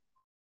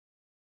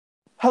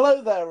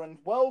Hello there, and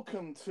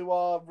welcome to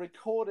our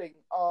recording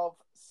of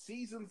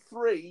Season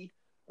 3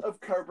 of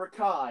Cobra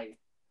Kai.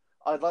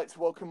 I'd like to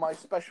welcome my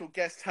special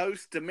guest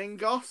host,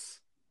 Domingos.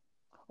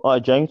 All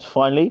right, James.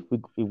 Finally,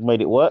 we've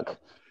made it work.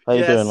 How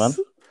you doing, man? Yes,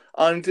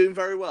 I'm doing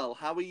very well.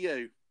 How are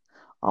you?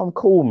 I'm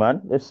cool,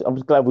 man. I'm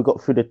just glad we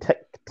got through the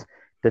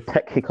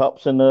tech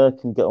hiccups and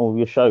can get on with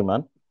your show,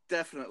 man.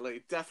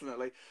 Definitely,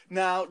 definitely.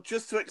 Now,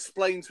 just to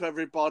explain to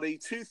everybody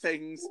two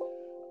things.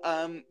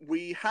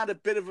 We had a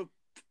bit of a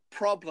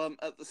problem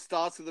at the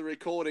start of the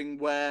recording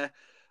where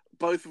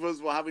both of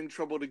us were having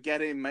trouble to get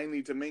in,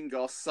 mainly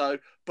Domingos.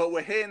 But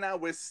we're here now.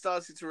 We're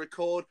starting to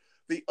record.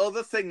 The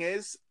other thing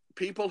is,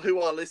 people who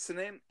are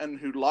listening and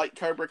who like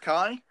Cobra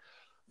Kai,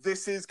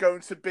 this is going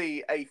to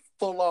be a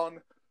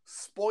full-on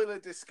spoiler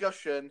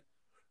discussion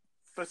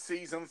for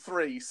season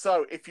 3.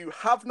 So if you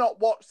have not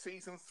watched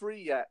season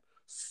 3 yet,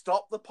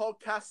 stop the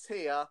podcast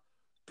here,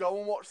 go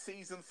and watch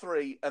season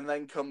 3, and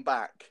then come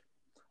back.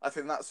 I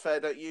think that's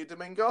fair, don't you,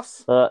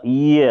 Domingos?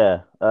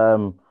 Yeah.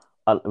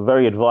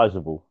 Very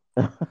advisable.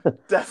 There's a lot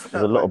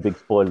Definitely. of big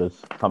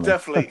spoilers coming.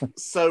 Definitely.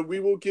 So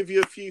we will give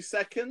you a few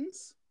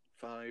seconds.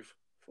 Five,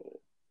 four,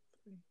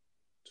 three,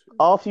 two.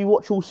 After you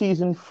watch all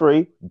season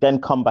 3,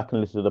 then come back and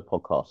listen to the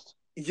podcast.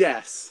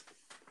 Yes.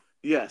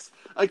 Yes.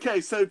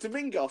 Okay, so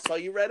Domingos, are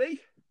you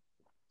ready?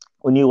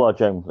 When you are,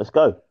 James, let's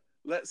go.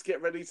 Let's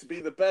get ready to be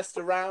the best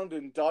around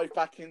and dive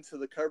back into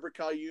the Cobra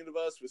Kai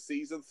universe with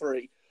season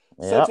 3.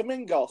 So, Yeah,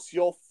 Domingos,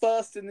 your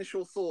first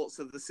initial thoughts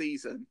of the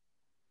season?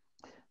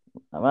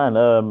 man.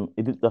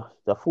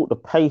 I thought the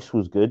pace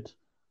was good.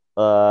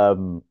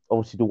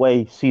 Obviously the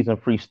way season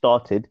 3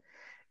 started,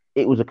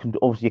 it was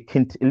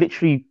it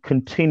literally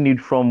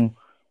continued from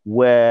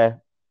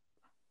where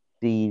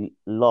the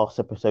last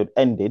episode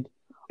ended.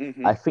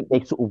 Mm-hmm. I think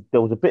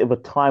there was a bit of a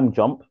time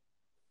jump,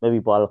 maybe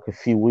by like a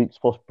few weeks,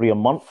 possibly a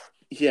month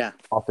Yeah.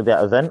 after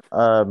that event.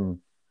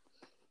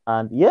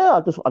 And yeah,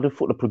 I just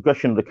thought the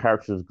progression of the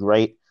characters was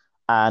great,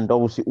 and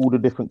obviously all the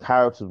different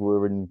characters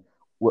were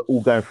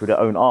all going through their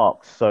own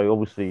arcs. So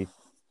obviously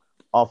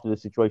after the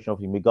situation,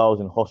 obviously Miguel's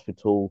in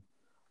hospital,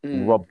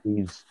 Mm.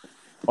 Robbie's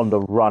on the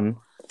run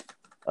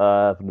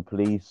from the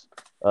police.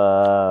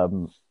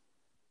 Um,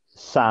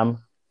 Sam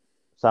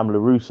Sam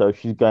LaRusso,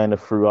 she's going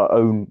through her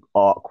own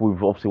arc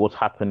with obviously what's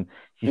happened.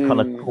 She's kind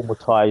of Mm.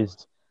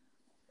 traumatized.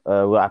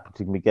 What happened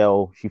to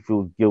Miguel? She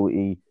feels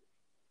guilty.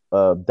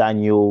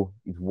 Daniel,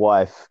 his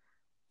wife,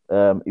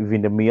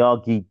 even the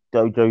Miyagi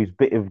Dojo's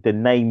bit of the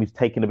name is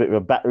taking a bit of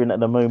a battering at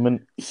the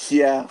moment.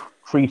 Yeah.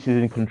 Kreese is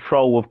in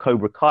control of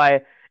Cobra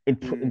Kai. In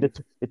Mm.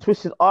 the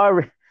twisted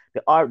irony,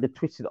 the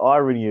twisted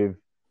irony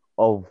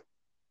of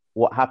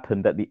what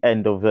happened at the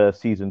end of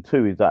season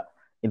 2 is that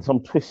in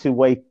some twisted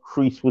way,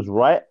 Kreese was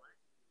right.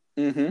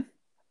 Mm-hmm.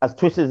 As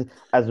twisted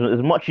as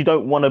much you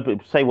don't want to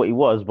say what he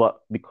was,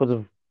 but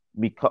because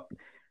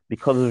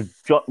because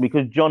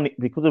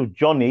of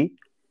Johnny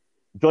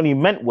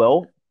meant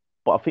well,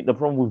 but I think the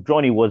problem with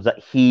Johnny was that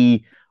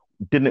he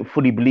didn't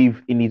fully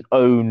believe in his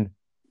own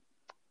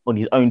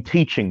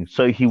teaching.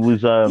 So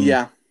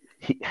Yeah.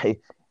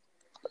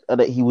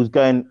 he was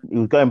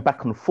going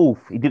back and forth.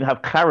 He didn't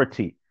have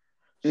clarity.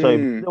 So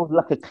because Mm. there was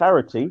lack of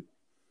clarity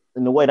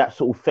in the way that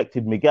sort of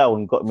affected Miguel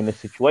and got him in a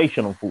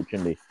situation,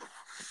 unfortunately.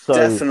 So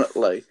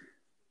Definitely.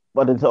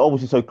 but then so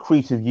obviously so John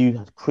Kreese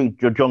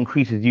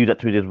has used that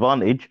to his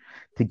advantage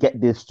to get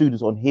the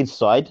students on his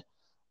side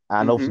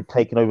and Mm-hmm. obviously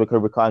taking over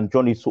Cobra Kai. And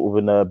Johnny's sort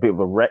of in a bit of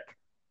a wreck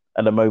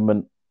at the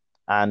moment.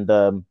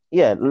 And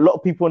yeah, a lot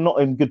of people are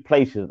not in good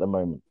places at the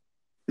moment.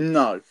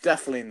 No,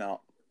 definitely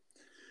not.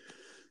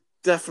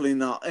 Definitely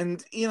not.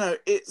 And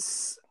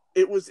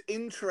it was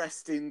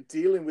interesting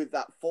dealing with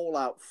that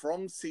fallout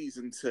from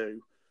season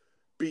 2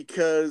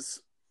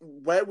 because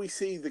where we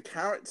see the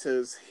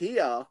characters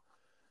here,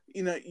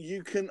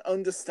 you can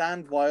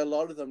understand why a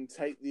lot of them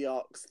take the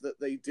arcs that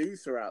they do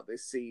throughout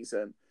this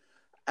season.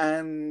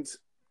 And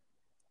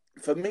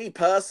for me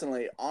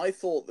personally, I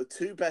thought the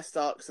two best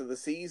arcs of the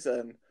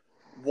season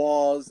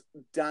was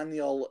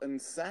Daniel and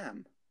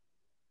Sam.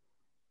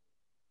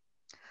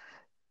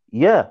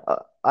 Yeah,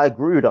 I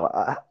agree with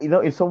that.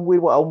 In some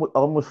weird way, I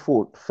almost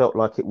felt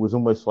like it was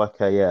almost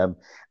like a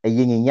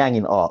yin and yang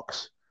in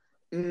arcs.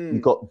 You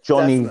Mm, got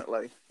Johnny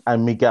definitely.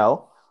 and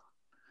Miguel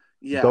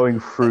Yeah. going Uh,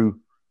 through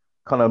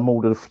kind of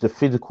more the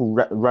physical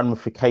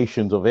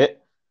ramifications of it.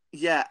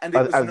 yeah, and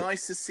it was As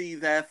nice to see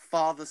their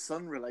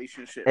father-son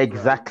relationship grow in this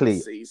exactly,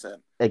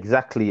 season.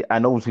 exactly,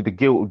 and obviously the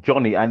guilt of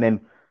Johnny, and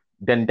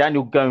then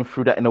Daniel going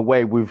through that in a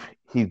way with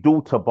his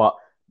daughter, but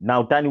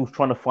now Daniel's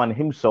trying to find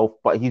himself,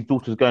 but his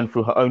daughter's going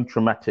through her own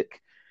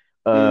traumatic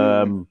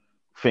Mm,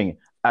 thing,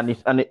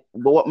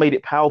 but what made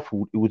it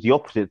powerful, it was the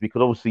opposite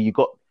because obviously you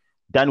got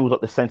Daniel was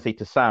like the sensei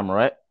to Sam,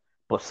 right?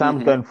 But Sam's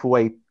mm-hmm. going through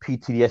a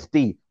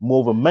PTSD,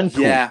 more of a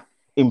mental Yeah,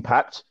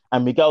 impact,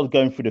 and Miguel's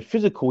going through the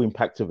physical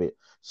impact of it.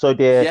 So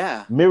they're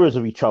yeah, mirrors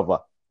of each other.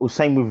 Or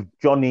same with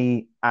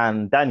Johnny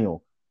and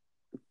Daniel.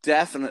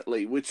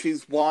 definitely. Which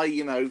is why,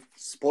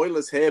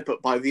 spoilers here,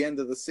 but by the end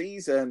of the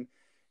season,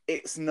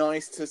 it's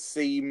nice to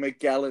see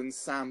Miguel and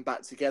Sam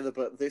back together,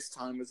 but this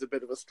time as a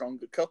bit of a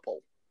stronger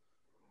couple.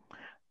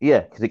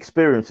 Yeah, because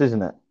experience,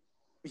 isn't it?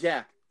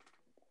 Yeah,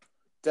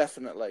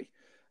 definitely.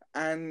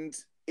 And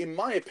in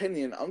my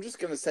opinion, I'm just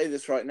going to say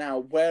this right now.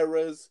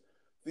 Whereas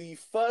the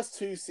first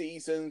two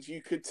seasons,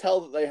 you could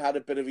tell that they had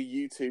a bit of a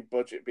YouTube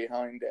budget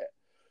behind it.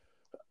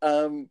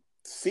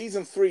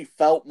 Season three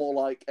felt more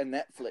like a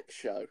Netflix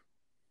show.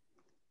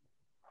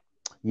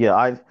 Yeah,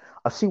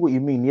 I see what you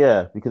mean.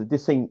 Yeah, because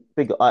this ain't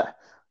big.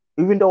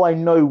 Even though I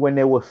know when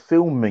they were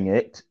filming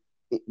it,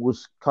 it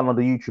was kind of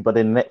the YouTube, but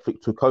then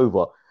Netflix took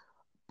over.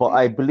 But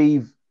I Mm.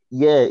 believe,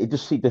 yeah, it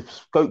just see the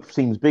scope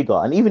seems bigger,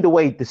 and even the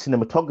way the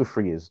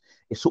cinematography is,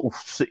 it sort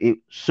of it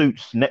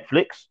suits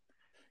Netflix,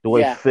 the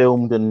way it's Yeah,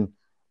 filmed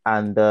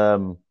and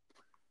um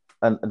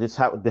and this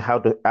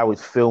how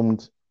it's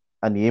filmed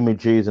and the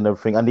images and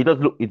everything, and it does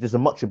look it is a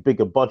much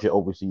bigger budget.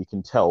 Obviously, you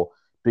can tell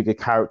bigger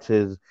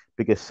characters,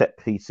 bigger set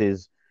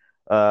pieces.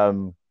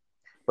 Um,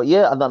 but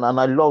yeah, and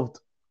I loved,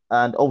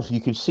 and obviously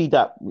you can see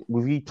that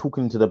with you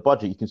talking to the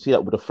budget, you can see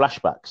that with the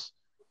flashbacks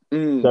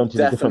going to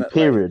the different definitely.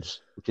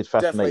 periods, which is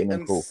Definitely. fascinating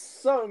and And cool.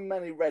 so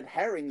many red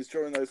herrings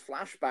during those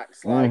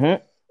flashbacks. Like, Hmm.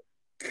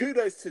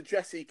 kudos to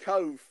Jesse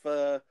Cove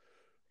for,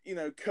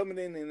 coming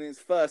in his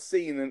first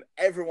scene and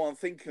everyone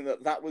thinking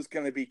that that was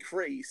going to be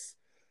Kreese.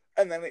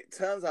 And then it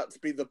turns out to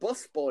be the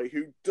busboy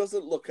who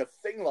doesn't look a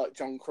thing like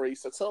John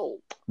Kreese at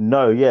all.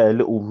 No, yeah, a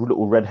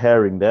little red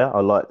herring there.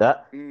 I like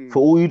that. Mm, For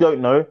all you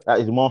don't know, that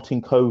is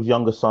Martin Cove's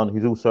younger son,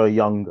 who's also a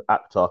young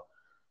actor.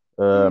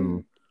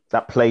 mm.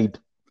 That played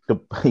the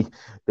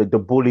the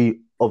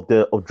bully of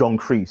John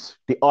Kreese.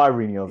 The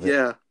irony of it.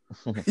 Yeah.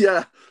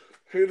 Yeah.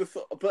 Who'd have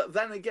thought? But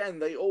then again,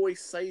 they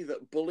always say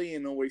that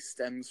bullying always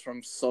stems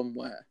from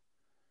somewhere.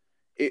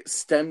 It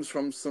stems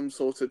from some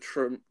sort of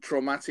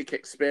traumatic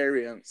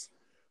experience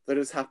that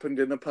has happened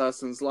in a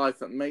person's life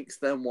that makes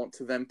them want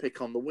to then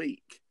pick on the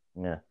weak.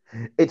 Yeah,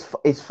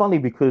 it's funny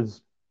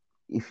because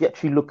if you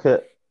actually look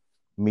at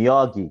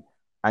Miyagi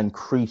and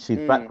Kreese's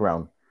Mm,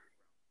 background,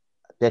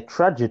 their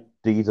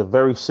tragedies are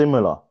very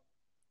similar.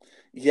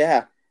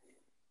 yeah,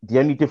 The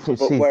only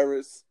difference but is,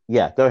 whereas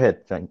yeah, go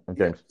ahead, James.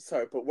 yeah,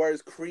 sorry, but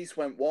whereas Kreese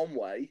went one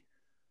way,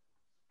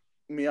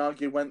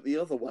 Miyagi went the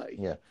other way.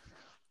 Yeah.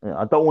 Yeah,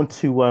 I don't want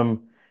to.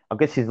 I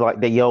guess it's like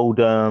the old.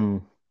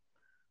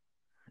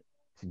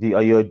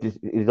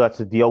 It's like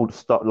the old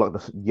star, like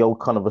the old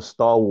kind of a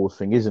Star Wars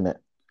thing, isn't it?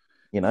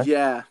 You know.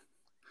 Yeah,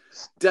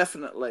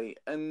 definitely.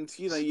 And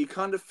you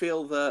kind of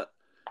feel that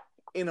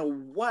in a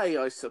way,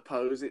 I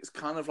suppose, it's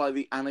kind of like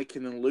the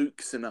Anakin and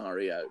Luke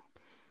scenario.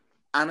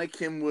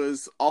 Anakin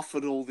was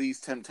offered all these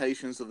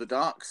temptations of the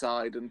dark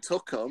side and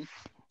took them.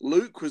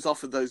 Luke was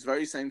offered those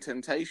very same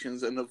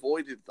temptations and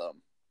avoided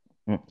them.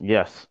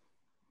 Yes.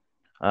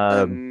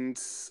 Um.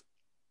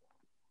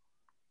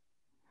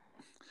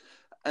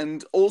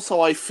 And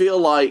also I feel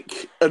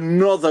like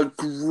another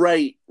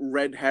great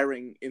red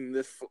herring in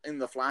the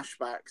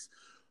flashbacks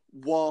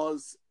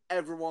was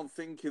everyone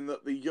thinking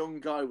that the young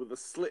guy with the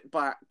slick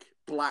back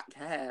black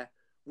hair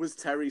was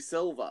Terry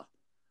Silver,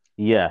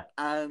 Yeah.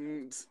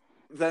 and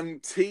them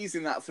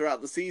teasing that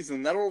throughout the season.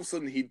 And then all of a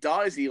sudden he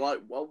dies. You're like,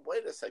 well,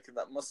 wait a second,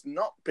 that must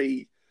not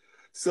be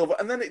Silver.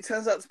 And then it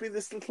turns out to be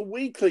this little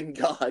weakling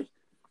guy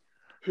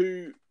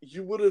who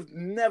you would have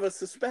never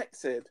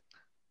suspected.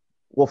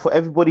 Well, for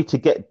everybody to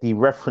get the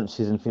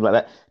references and things like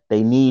that,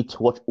 they need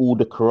to watch all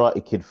the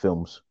Karate Kid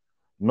films.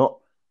 Not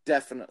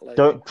Definitely.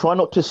 Don't try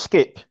not to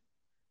skip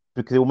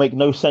because it will make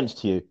no sense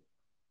to you.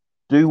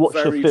 Do watch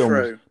the Very films,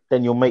 true.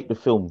 then you'll make the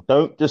film.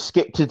 Don't just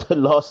skip to the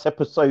last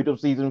episode of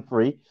season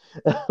three.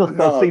 I've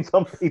No. seen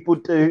some people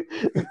do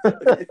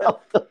No,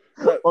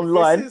 this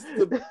online. is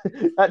the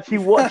Actually,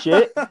 watch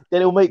it,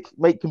 then it'll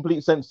make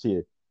complete sense to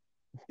you.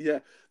 yeah.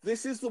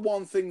 This is the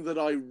one thing that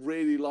I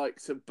really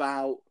liked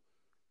about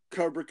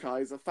Cobra Kai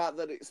is the fact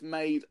that it's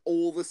made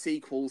all the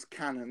sequels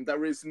canon.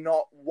 There is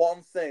not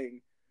one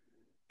thing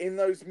in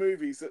those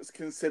movies that's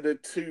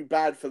considered too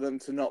bad for them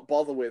to not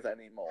bother with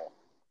anymore.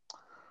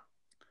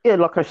 Yeah,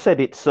 like I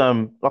said, it's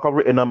like I've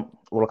written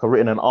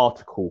an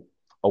article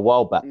a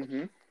while back.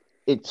 Mm-hmm.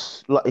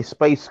 It's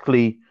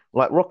basically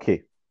like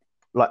Rocky,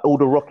 like all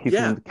the Rockies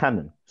Yeah, in the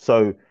canon.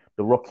 So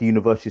the Rocky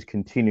universe is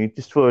continuing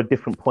just for a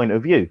different point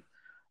of view.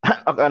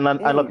 And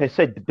like I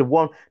said, the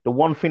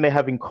one thing they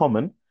have in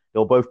common, they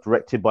were both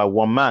directed by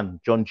one man,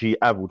 John G.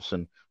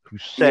 Avildsen, who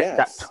set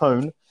that yes,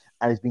 tone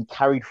and has been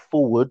carried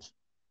forward,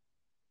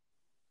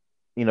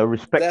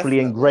 respectfully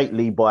and definitely,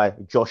 greatly by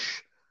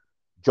Josh,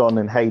 John,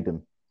 and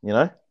Hayden. You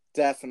know?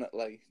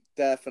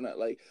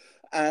 definitely.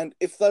 And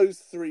if those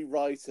three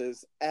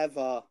writers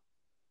ever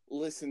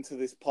listen to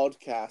this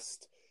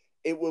podcast,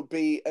 it would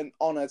be an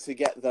honor to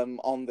get them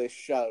on this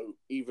show,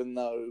 even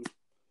though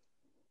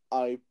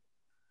I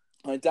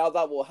I doubt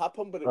that will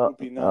happen, but it Uh, would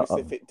be uh, nice uh,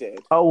 if it did.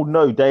 oh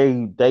no,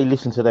 they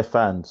listen to their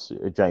fans,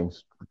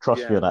 James.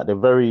 Trust me on Yeah, that. They're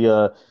very.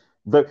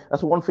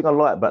 That's one thing I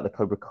like about the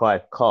Cobra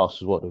Kai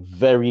cast as well. They're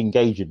very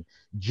engaging,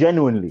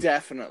 genuinely,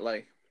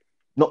 definitely.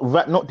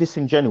 not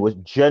disingenuous,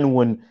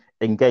 genuine,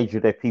 engaged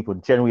with their people,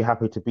 genuinely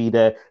happy to be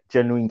there,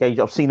 genuinely engaged.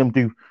 I've seen them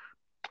do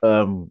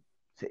um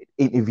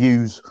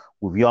interviews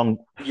with young,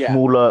 Yeah.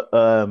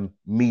 smaller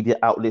media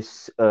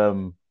outlets,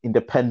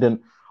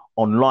 independent,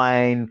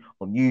 online,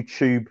 on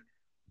YouTube,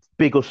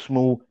 big or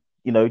small.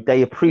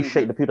 They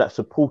appreciate Hmm. the people that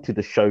supported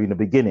the show in the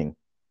beginning.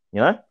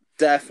 You know, and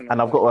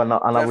Definitely.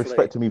 I Definitely.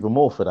 respect them even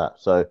more for that.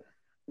 So,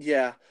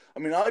 Yeah. I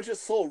mean, I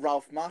just saw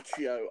Ralph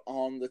Macchio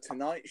on The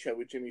Tonight Show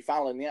with Jimmy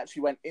Fallon. He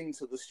actually went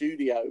into the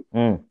studio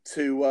mm,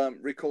 to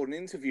record an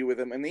interview with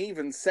him, and he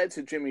even said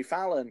to Jimmy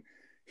Fallon,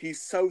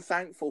 he's so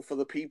thankful for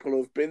the people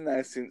who've been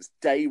there since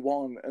day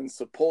one and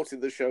supported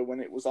the show when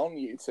it was on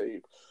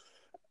YouTube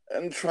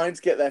and trying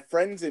to get their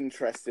friends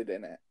interested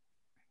in it.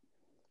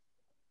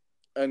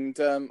 And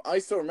I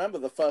still remember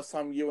the first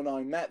time you and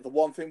I met, the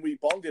one thing we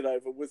bonded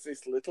over was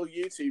this little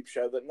YouTube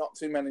show that not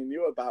too many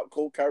knew about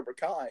called Cobra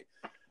Kai.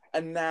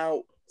 And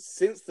now,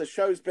 since the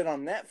show's been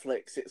on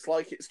Netflix, it's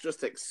like it's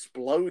just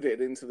exploded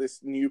into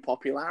this new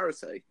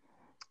popularity.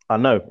 I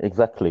know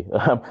exactly.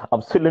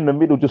 I'm still in the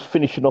middle, just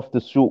finishing off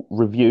the short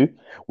review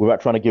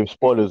without trying to give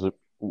spoilers.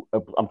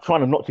 I'm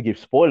trying not to give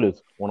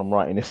spoilers when I'm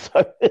writing this,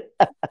 so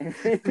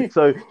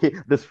so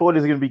the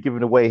spoilers are going to be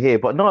given away here.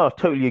 But no, I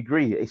totally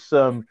agree. It's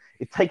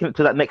taking it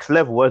to that next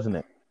level, isn't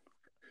it?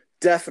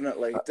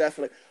 Definitely,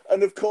 definitely.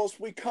 And of course,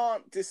 we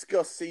can't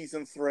discuss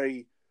season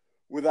three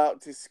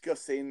without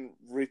discussing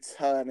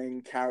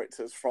returning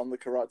characters from the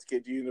Karate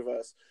Kid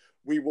universe.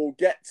 We will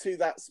get to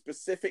that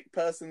specific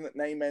person that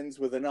name ends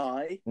with an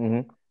I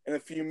Hmm. in a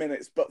few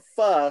minutes. But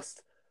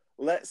first,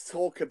 let's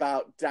talk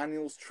about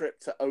Daniel's trip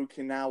to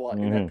Okinawa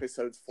in Hmm.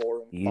 episodes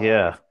 4 and 5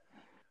 Yeah.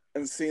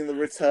 and seeing the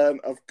return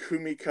of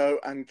Kumiko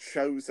and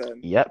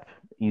Chosen. Yep.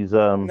 He's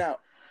Now,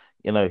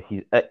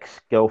 his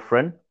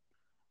ex-girlfriend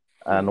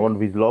and one mm-hmm,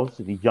 of his loves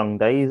in his young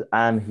days,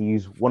 and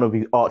he's one of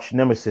his arch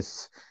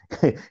nemesis.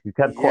 He's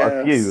had quite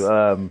a few.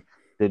 yes,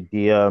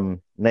 The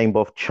name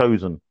of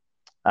Chosen,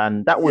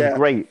 and that was yeah,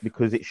 great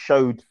because it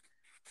showed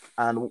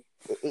and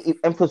it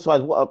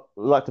emphasized what I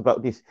liked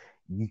about this.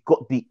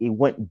 It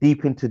went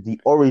deep into the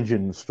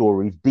origin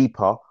stories,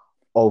 deeper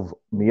of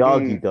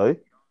Miyagi mm, Do,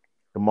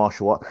 the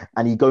martial art,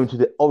 and you go into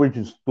the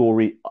origin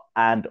story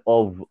and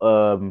of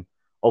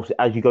obviously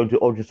as you go into the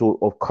origin story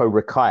of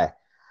Cobra Kai,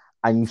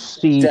 and you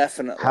see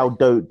how definitely.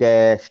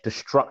 the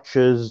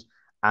structures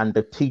and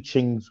the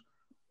teachings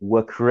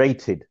were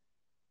created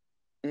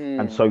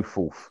and Mm, so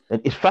forth.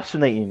 And it's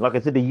fascinating. Like I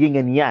said, the yin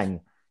and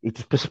yang. It's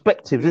just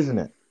perspectives, isn't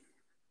mm, it?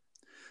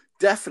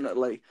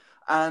 definitely.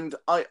 And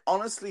I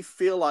honestly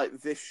feel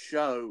like this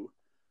show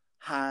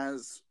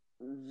has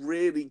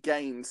really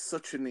gained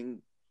such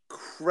an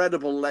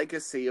incredible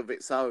legacy of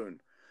its own.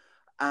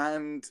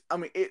 And I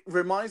mean, it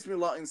reminds me a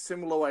lot in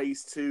similar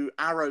ways to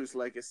Arrow's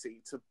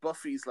legacy, to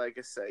Buffy's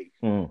legacy.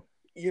 Mm,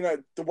 You know,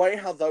 the way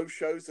how those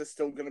shows are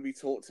still going to be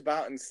talked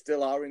about and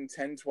still are in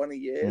 10, 20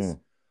 years. mm.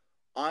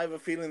 I have a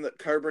feeling that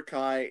Cobra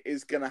Kai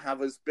is going to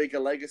have as big a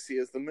legacy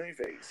as the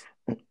movies.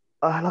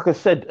 Like I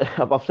said,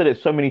 I've said it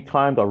so many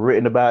times. I've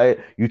written about it.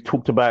 You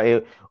talked about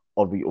it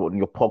on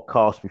your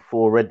podcast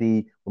before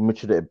already. We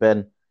mentioned it,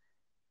 Ben.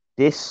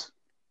 This,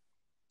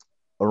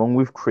 along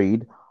with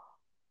Creed,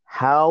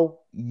 how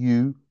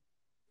you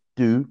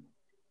do,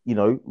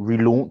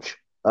 relaunch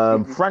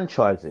Mm-hmm.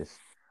 franchises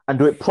and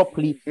do it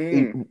properly.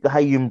 Mm. How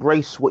you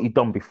embrace what you've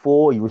done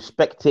before, you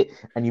respect it,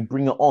 and you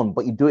bring it on,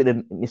 but you do it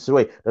in this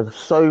way. There's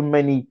so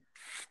many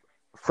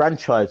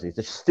franchises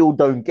that still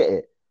don't get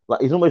it.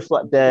 Like it's almost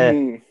like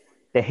Mm.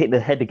 they're hitting their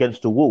head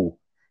against the wall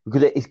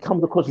because it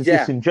comes across as Yeah,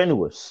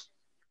 disingenuous.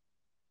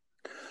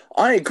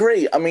 I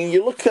agree. I mean,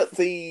 you look at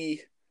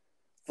the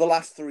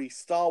last three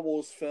Star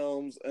Wars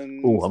films,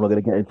 Oh, and I'm not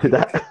going to get into you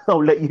look at that.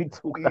 I'll let you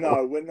talk that one.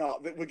 no, we're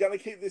not. We're going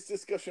to keep this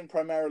discussion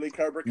primarily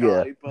Cobra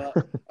Yeah, Kai, but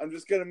I'm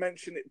just going to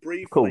mention it of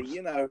briefly. course.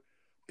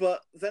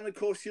 But then of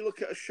course you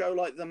look at a show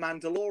like The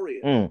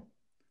Mandalorian Mm,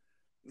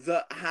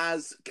 that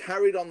has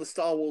carried on the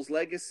Star Wars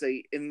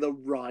legacy in the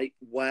right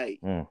way.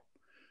 mm.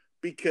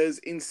 Because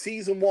in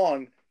season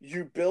one,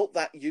 you built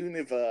that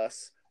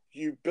universe,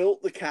 you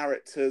built the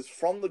characters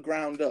from the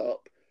ground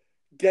up,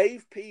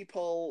 gave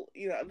people,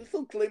 a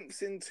little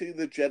glimpse into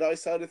the Jedi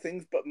side of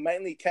things, but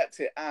mainly kept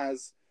it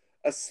as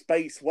a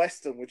space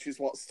western, which is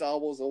what Star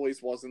Wars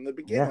always was in the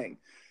Yeah, beginning.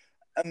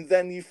 And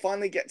then you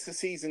finally get to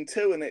season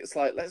two, and it's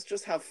like, let's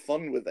just have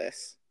fun with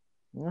this.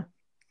 yeah.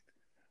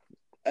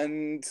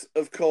 And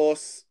of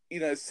course,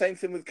 same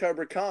thing with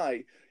Cobra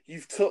Kai.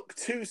 You've took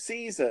 2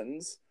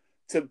 seasons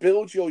to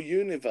build your Yep.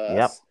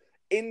 universe,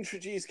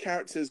 introduce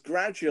characters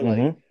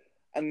gradually, Hmm.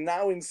 and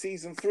now in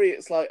season three,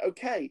 it's like,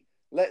 okay,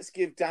 let's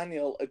give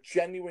Daniel a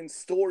genuine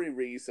story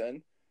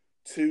reason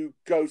to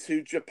go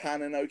to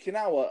Japan and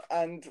Okinawa.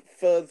 And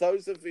for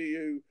those of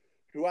you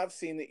who have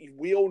seen it,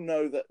 we all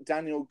know that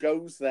Daniel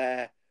goes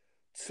there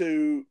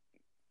to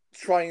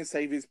try and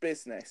save his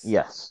business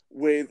Yes.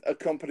 with a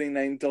company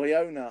named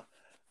Diona.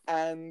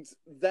 And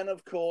then,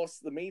 of course,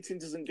 the meeting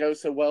doesn't go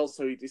so well,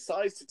 so he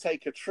decides to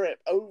take a trip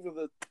over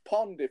the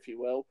pond, if you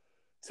will,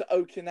 to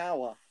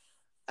Okinawa.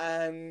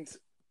 And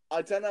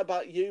I don't know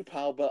about you,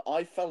 pal, but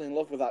I fell in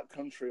love with that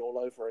country all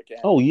over again.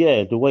 Oh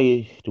yeah, the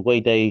way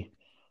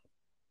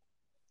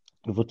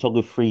the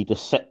photography, the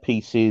set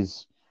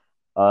pieces,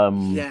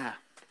 um, Yeah.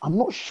 I'm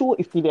not sure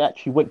if they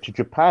actually went to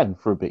Japan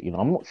for a bit.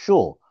 I'm not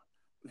sure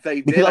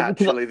They because did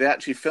actually. They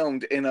actually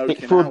filmed in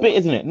for a bit, Okinawa.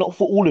 isn't it? Not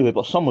for all of it,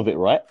 but some of it,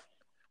 right?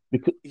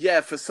 Because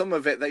Yeah, for some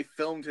of it, they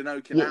filmed in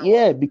yeah, Okinawa.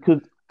 yeah,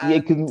 because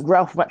And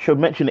Ralph Macchio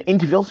mentioned the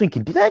interview. I was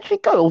thinking, did they actually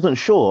go? I wasn't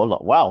sure. I was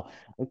like, wow,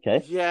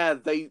 okay, yeah,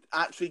 they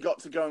actually got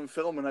to go and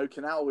film in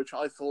Okinawa, which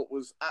I thought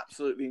was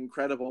absolutely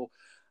incredible.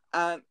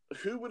 And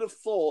who would have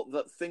thought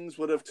that things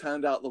would have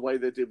turned out the way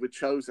they did with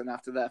Chosen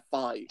after their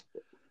fight?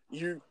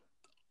 You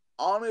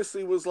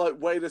honestly was like,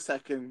 wait a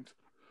second,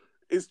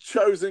 is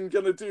Chosen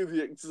going to do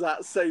the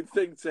exact same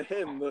thing to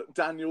him that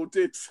Daniel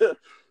did to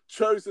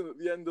Chosen at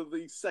the end of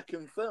the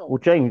second well, film?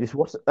 Jamie, that's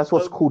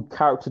what's Um, called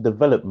character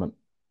development.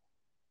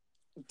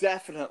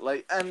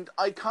 Definitely. And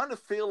I kind of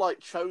feel like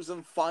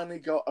Chosen finally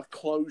got a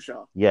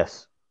closure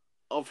Yes.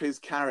 of his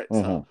character.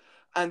 Hmm.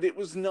 And it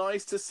was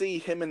nice to see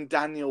him and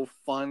Daniel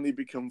finally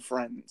become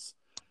friends.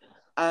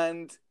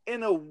 And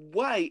in a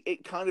way,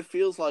 it kind of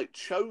feels like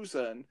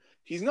Chosen,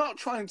 he's not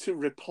trying to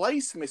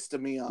replace Mr.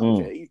 Mm.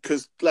 Miyagi,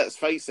 because let's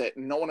face it,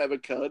 no one ever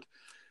could.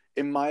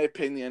 In my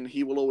opinion,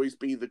 he will always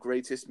be the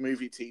greatest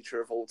movie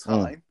teacher of all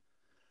Mm.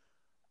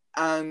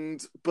 time.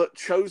 But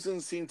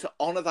Chosen seemed to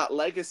honor that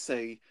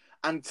legacy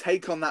and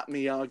take on that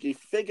Miyagi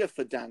figure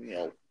for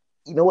Daniel.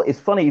 You know what? It's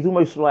funny. It's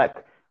almost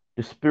like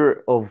the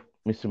spirit of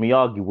Mr.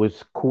 Miyagi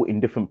was caught in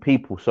different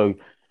people. So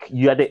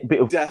you had a bit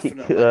of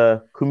Definitely.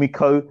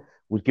 Kumiko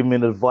was giving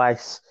him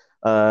advice,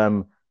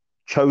 um, Mm.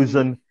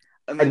 Chosen,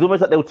 And and it's then,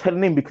 almost like they were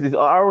telling him because the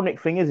ironic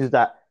thing is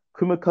that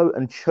Kumiko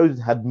and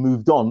Chosen had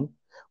moved on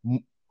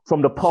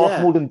from the past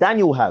yeah, more than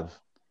Daniel have.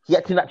 He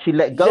had to actually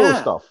let go of yeah,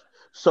 stuff.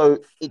 So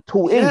it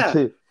taught him yeah,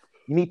 to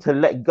you need to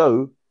let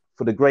go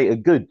for the greater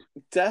good.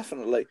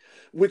 definitely.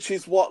 Which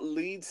is what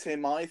leads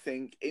him, I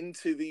think,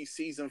 into the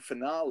season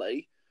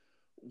finale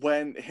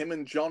when him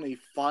and Johnny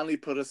finally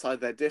put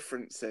aside their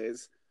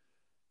differences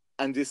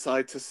and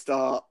decide to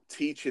start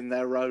teaching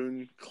their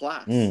own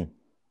class Mm.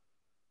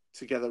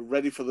 together,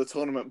 ready for the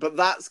tournament. But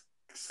that's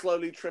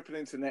slowly tripping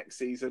into next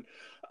season.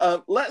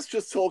 Let's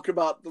just talk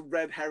about the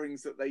red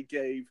herrings that they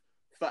gave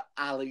for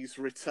Ali's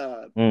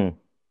return. Mm.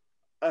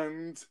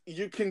 And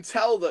you can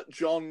tell that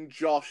John,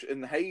 Josh,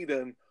 and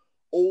Hayden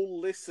all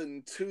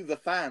listened to the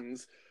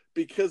fans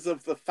because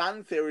of the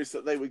fan theories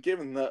that they were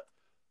given that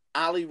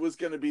Ali was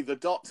going to be the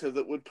doctor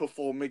that would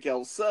perform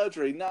Miguel's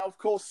surgery. Now, of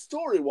course,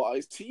 story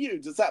wise, to you,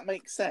 does that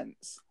make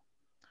sense?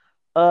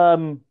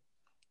 Um,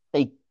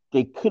 they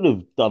they could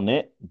have done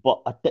it,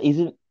 but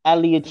isn't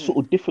Ali a Mm.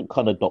 sort of different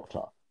kind of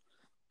doctor?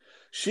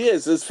 She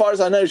is. As far as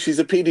I know, she's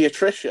a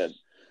pediatrician.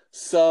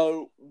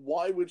 So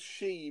why would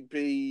she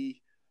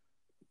be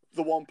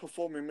the one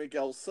performing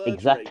Miguel's surgery?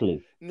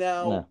 Exactly.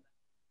 Now, Yeah.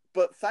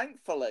 but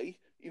thankfully,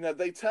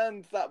 they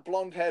turned that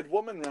blonde haired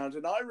woman around.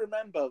 And I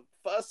remember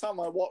first time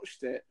I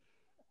watched it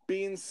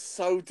being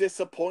so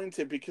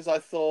disappointed because I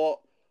thought,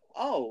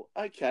 oh,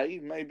 okay,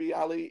 maybe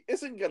Ali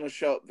isn't going to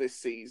show up this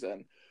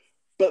season.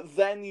 But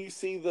then you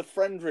see the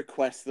friend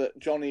request that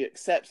Johnny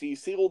accepts. You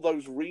see all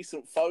those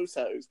recent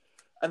photos,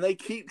 and they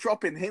keep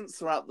dropping hints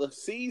throughout the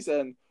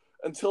season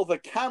until the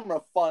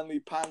camera finally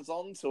pans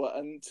onto it.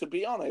 And to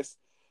be honest,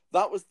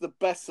 that was the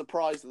best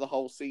surprise of the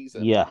whole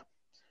season. Yeah.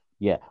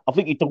 Yeah. I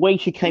think the way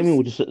she came in Was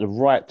was just at the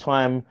right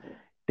time.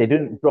 They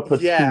didn't drop her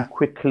too yeah,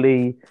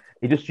 quickly.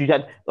 It just you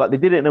had like they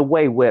did it in a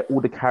way where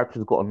all the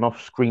characters got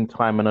enough screen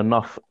time and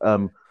enough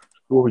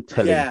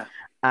storytelling, yeah,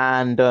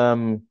 and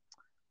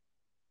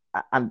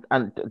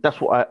and that's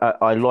what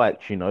I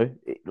liked.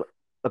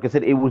 Like I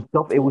said, it was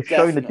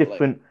showing the definitely.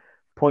 different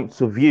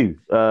points of view.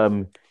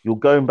 You're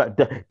going back.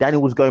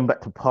 Daniel was going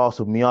back to past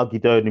of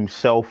Miyagi Do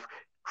himself.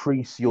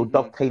 Kreese, you're Mm-hmm.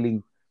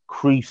 dovetailing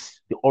Kreese,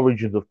 the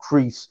origins of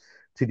Kreese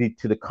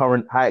to the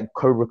current how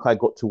Cobra Kai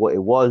got to what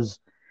it was,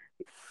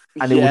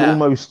 and Yeah,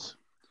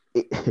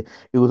 it,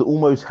 it was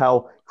almost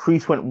how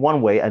Kreese went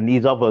one way and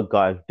these other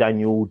guys,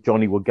 Daniel,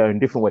 Johnny, were going a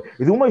different way.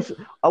 I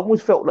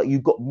almost felt like you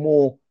got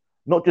more,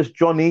 not just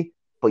Johnny,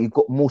 but you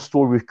got more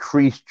story with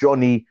Kreese,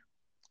 Johnny,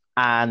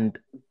 and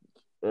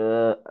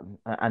uh,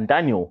 and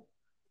Daniel.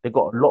 They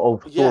got a lot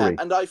of yeah, story.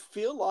 and I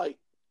feel like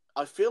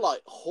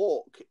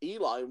Hawk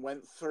Eli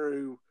went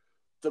through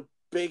the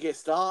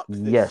biggest arc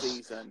this Yes,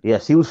 season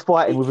yes, he was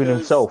fighting within because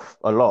himself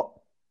a lot.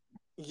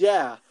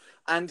 yeah,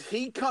 and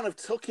he kind of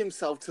took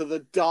himself to the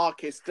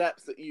darkest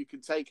depths that you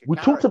could take a We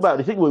talked about character.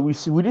 this, didn't we?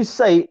 We did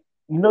say,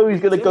 he's We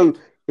going to go. did.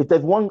 If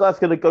there's one guy's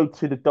going to go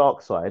to the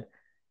dark side,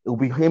 it'll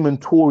be him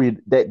and Tori.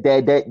 They're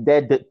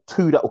the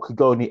two that could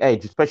go on the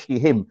edge, especially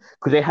him,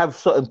 because they have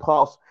certain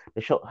parts.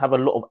 They have a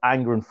lot of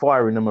anger and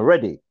fire in them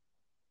already.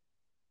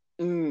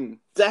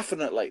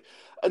 Definitely.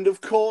 And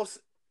of course,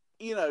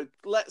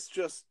 let's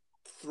just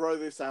throw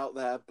this out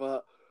there,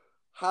 but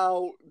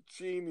how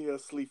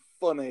geniusly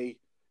funny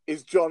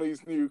is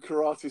Johnny's new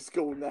karate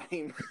school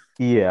name?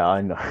 Yeah,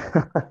 I know.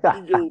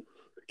 Eagle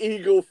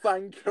Eagle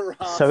Fang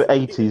So Karate.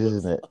 It 80s,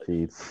 isn't looks it? like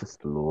Jesus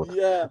Lord.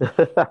 yeah,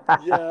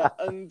 yeah.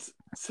 And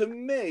to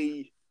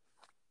me,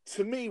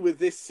 with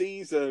this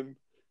season,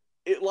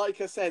 it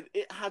like I said,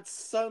 it had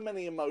so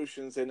many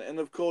emotions in it. And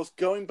of course,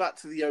 going back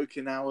to the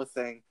Okinawa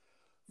thing,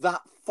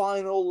 that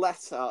final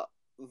letter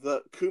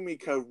that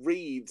Kumiko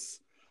reads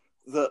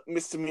that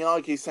Mr.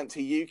 Miyagi sent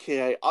to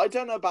Yukie, I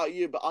don't know about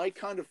you, but I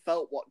kind of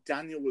felt what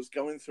Daniel was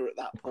going through at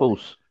that Of point.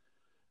 course.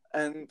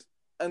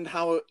 And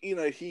how,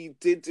 he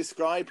did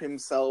describe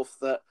himself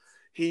that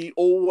he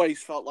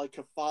always felt like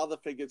a father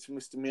figure to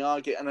Mr.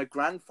 Miyagi and a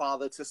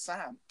grandfather to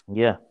Sam.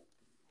 Yeah.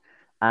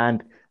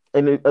 And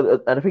and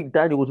I think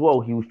Daniel as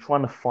well, he was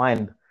trying to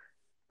find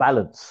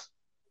balance.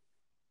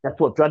 That's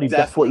what he's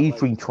Definitely.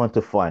 been trying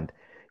to find.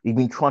 He's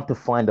been trying to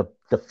find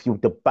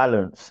the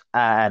balance,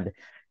 and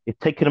it's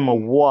taken him a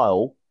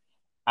while.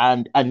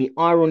 And the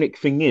ironic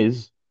thing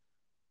is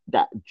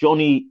that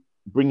Johnny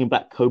bringing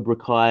back Cobra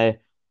Kai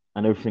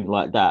and everything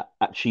like that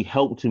actually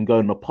helped him go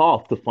on the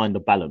path to find the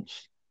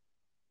balance.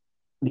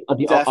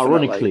 Definitely.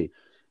 Ironically,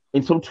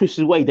 in some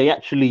twisted way, they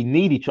actually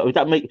need each other.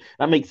 That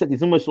makes sense.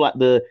 It's almost like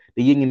the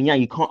yin and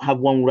yang. You can't have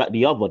one without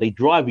the other. They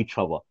drive each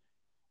other. You know.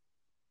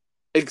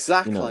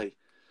 Exactly.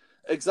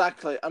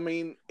 Exactly. I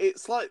mean,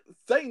 it's like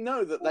they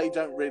know that they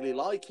don't really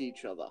like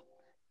each other,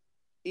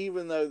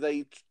 even though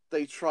they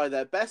try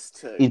their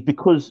best to. It's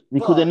because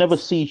they never But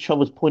see each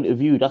other's point of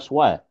view. That's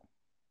why.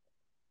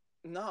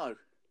 no,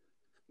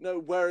 no.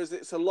 Whereas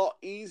it's a lot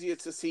easier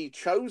to see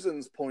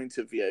Chosen's point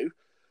of view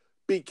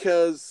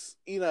because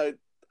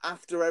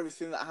after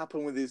everything that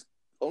happened with his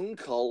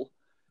uncle,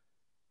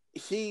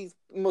 he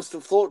must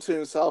have thought to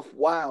himself,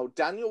 "Wow,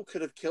 Daniel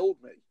could have killed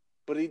me,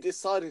 but he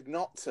decided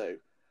not to.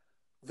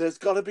 There's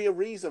got to be a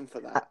reason for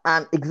that."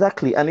 And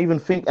exactly, and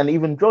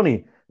even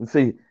Johnny, and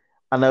see,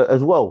 and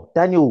as well,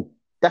 Daniel,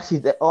 that's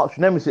his arch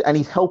nemesis, and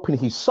he's helping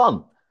his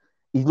son.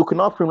 He's looking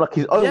after him like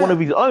his own, one Yeah, of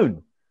his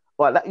own.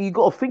 Like that, you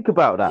got to think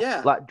about that.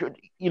 yeah, Like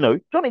Johnny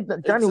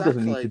Daniel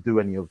doesn't need to exactly. do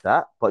any of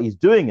that, but he's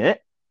doing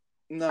it.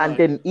 And No,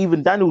 then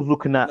even Daniel's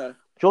looking at no,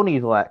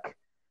 Johnny's like,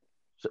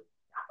 so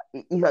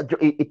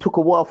it took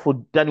a while for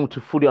Daniel to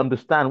fully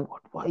understand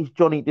what is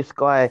Johnny, this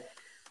guy,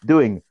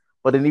 doing.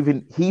 But then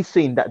even he's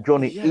seen that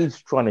Johnny yeah,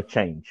 is trying to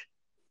change,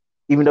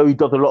 even though he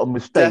does a lot of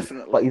mistakes. But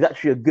definitely. he's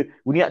actually a good.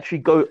 When you actually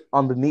go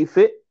underneath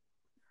it,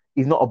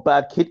 he's not a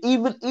bad kid.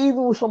 Even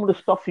with some of the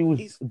stuff he was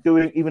He's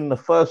doing, even in the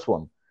first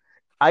one,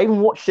 I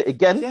even watched it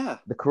again, yeah,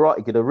 the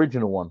Karate Kid, the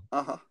original one,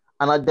 uh-huh.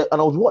 and I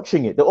was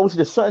watching it. Obviously,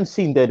 there's certain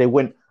scene there they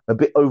went a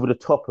bit over the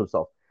top and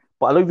stuff,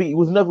 but I don't think he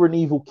was never an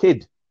evil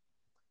kid.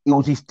 It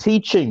was his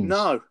teachings.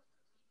 No,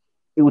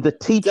 It was the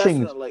teachings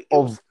definitely. It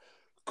of was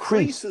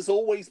Kreese Kreese. has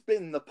always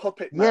been the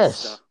puppet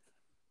master. Yes,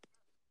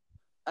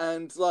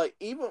 And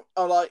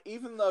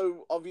even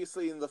though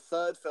obviously in the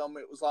third film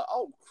it was like,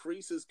 oh,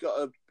 Kreese has got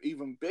a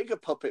even bigger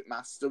puppet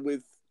master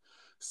with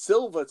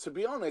Silver. To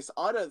be honest,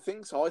 I don't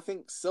think so. I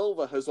think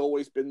Silver has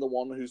always been the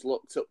one who's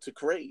looked up to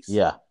Kreese.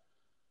 yeah.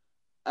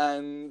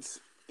 And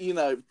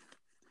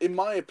in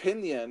my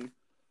opinion,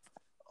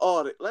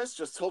 let's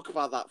just talk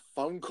about that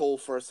phone call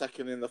for a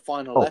second in the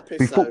final Oh, before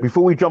episode.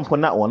 before we jump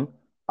on that one,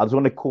 I just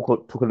want to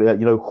talk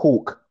about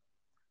Hawk,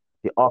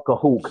 the arc of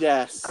Hawk,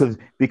 Yes.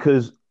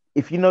 because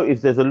if you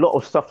notice, there's a lot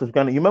of stuff that's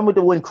going on. You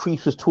remember when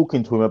Kreese was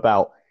talking to him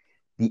about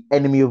the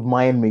enemy of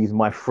my enemy is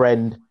my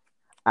friend,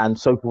 and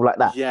so forth like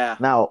that. Yeah.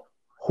 Now,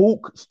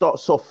 Hawk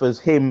starts off as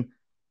him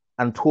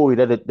and Tori,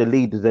 they're the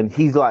leaders, and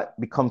he's like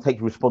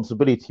taking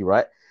responsibility,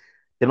 right?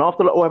 Then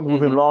after what happened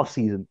with him last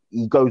season,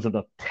 he goes on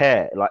a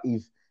tear. Like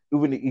he's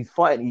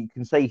fighting. You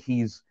can say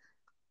he's.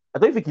 I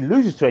don't think he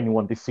loses to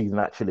anyone this season.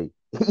 Actually,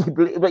 he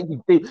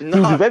deals with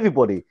No.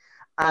 everybody.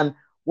 And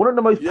one of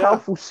the most Yeah.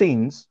 powerful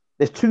scenes.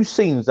 There's two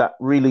scenes that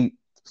really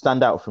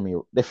stand out for me.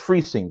 There's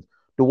three scenes.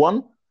 The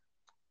one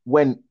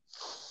when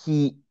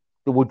he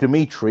with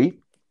Dimitri,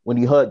 when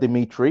he hurt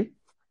Dimitri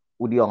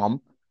with the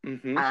arm,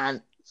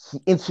 and he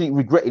instantly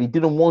regretted. He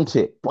didn't want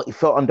it, but he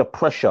felt under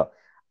pressure,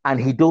 and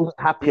he wasn't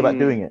happy about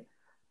doing it.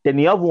 Then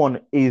the other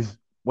one is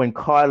when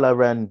Kyla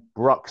and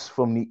Brooks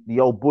from the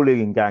old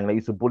bullying gang that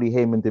used to bully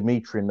him and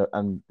Dimitri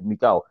and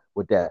Miguel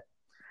were there.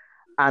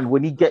 And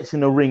when he gets in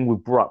the ring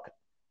with Brock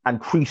and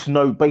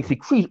basically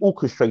Kreese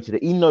orchestrated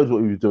it. He knows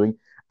what he was doing,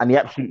 and he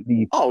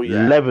absolutely Oh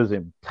yeah. levers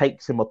him,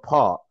 takes him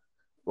apart,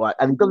 right?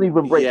 And he doesn't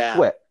even break Yeah.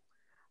 sweat.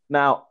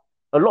 Now,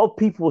 a lot of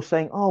people were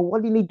saying, "Oh, why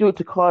didn't he do it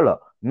to Kyla?"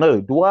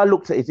 No, the way I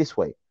looked at it is this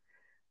way: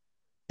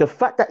 the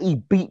fact that he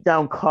beat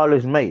down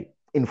Carla's mate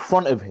in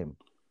front of him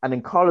and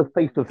in Carla's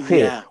face of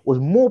fear Yeah. was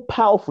more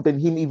powerful than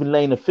him even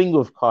laying a finger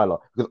with Kyla.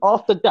 Because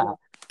after that,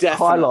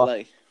 Kyla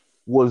Definitely.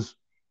 was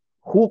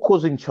Hawk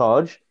was in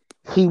charge.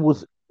 He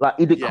was like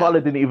Yeah.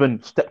 Kyla didn't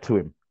even step to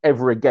him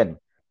ever again.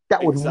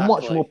 That was much more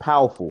Exactly.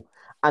 powerful.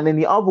 And then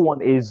the other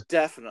one is at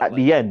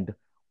Definitely. the end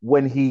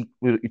when he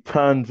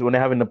turns when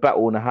they're having a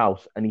battle in the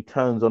house and he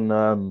turns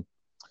on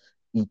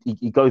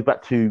he goes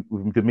back to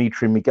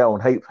Dimitri and Miguel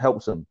and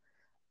helps them.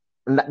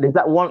 And there's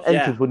that one Yeah.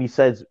 entrance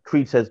when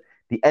Creed says,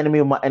 "The enemy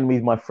of my enemy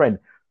is my friend."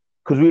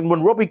 Because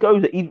when Robbie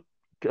goes,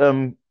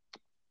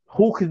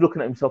 Hawk is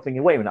looking at himself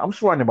thinking, "Wait a minute, I'm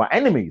surrounded by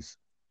enemies.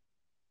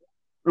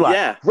 Like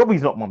Yeah.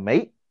 Robbie's not my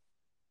mate.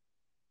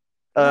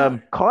 No.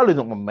 Kyla's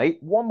not my mate.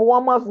 Why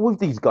am I with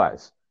these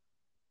guys?"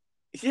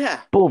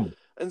 Yeah. Boom.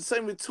 And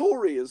same with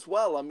Tori as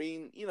well. I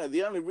mean,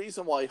 the only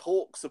reason why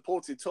Hawk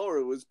supported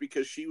Tori was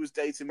because she was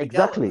dating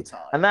Miguel at the Exactly.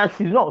 And time. now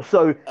she's not.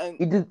 So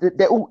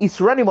And he's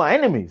surrounded by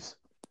enemies.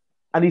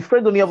 And his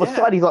friend on the other side,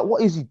 yeah, he's like,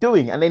 what is he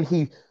doing? And then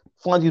he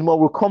finds his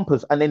moral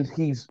compass, and then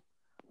he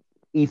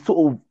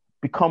sort of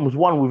becomes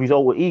one with his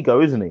alter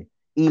ego, isn't he?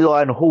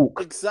 Eli and Hawk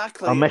are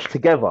exactly. meshed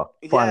together,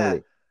 Yeah,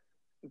 finally.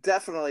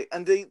 definitely.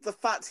 And the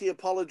fact he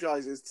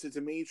apologizes to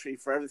Dimitri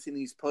for everything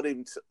he's put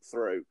him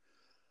through,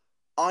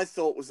 I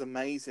thought was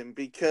amazing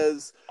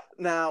because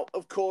now,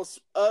 of course,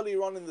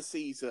 earlier on in the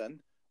season,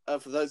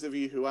 for those of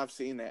you who have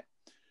seen it,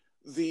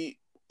 the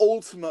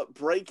ultimate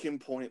breaking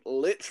point,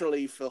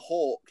 literally for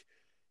Hawk,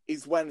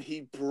 is when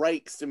he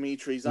breaks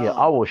Dimitri's Yeah,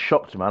 I arm. was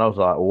shocked, man. I was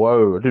like,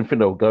 whoa, I didn't think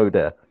they'll go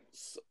there.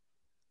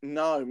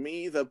 No,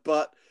 me either.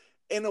 But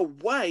in a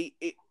way,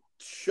 it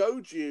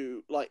showed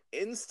you like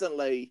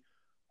instantly,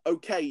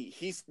 okay,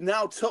 he's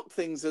now took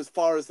things as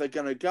far as they're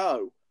going to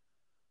go.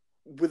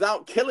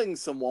 Without killing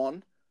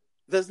someone,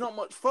 there's not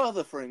much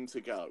further for him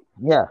to go.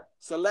 Yeah,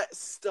 So let's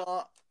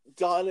start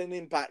dialing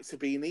him back to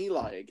being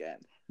Eli again.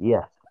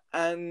 yeah.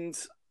 And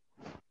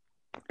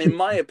in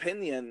my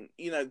opinion,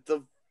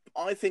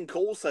 I think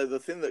also the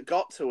thing that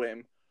got to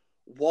him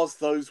was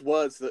those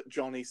words that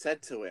Johnny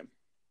said to him.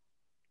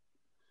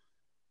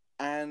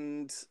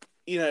 And,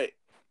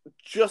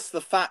 just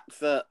the fact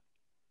that,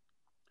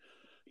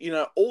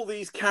 all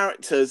these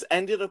characters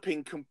ended up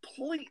in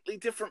completely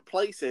different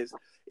places.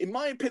 In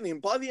my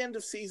opinion, by the end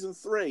of season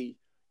 3,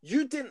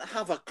 you didn't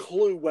have a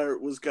clue where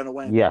it was going to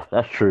end. Yeah,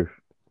 that's true.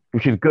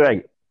 Which is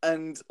great.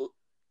 And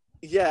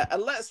yeah,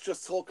 and let's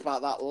just talk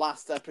about that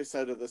last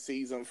episode of the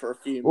season for a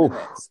few Oof.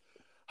 minutes.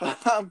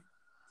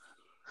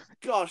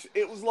 Gosh,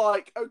 it was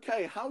like,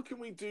 okay, how can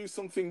we do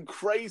something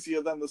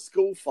crazier than the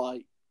school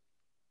fight?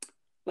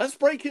 Let's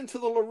break into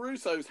the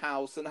LaRusso's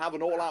house and have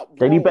an all-out brawl.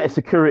 They need better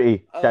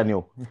security,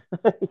 Daniel.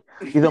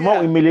 He's a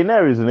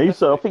multi-millionaire, isn't he?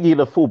 So I think he'd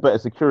afford better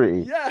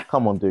security. Yeah.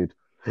 Come on, dude.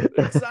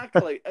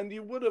 Exactly. And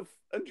you would have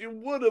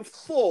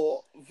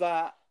thought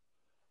that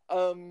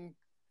Daniel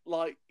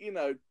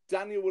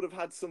would have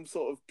had some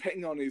sort of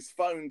ping on his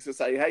phone to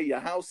say, hey, your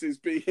house is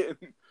being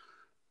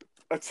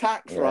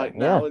attacked right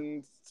now.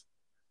 And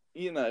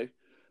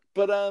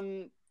but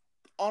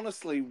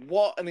honestly,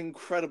 what an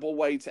incredible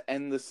way to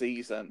end the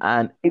season.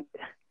 And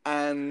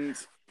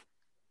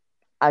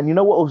you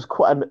know what was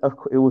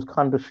it was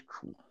kind of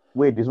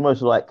weird. It's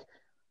almost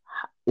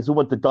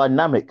the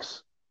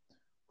dynamics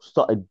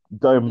started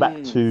going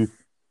back to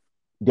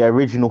the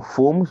original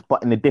forms,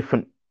 but in a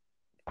different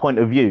point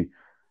of view.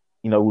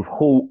 With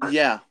Hawk,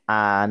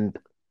 and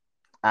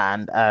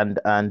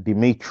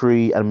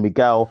Dimitri and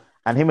Miguel,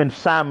 and him and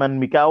Sam and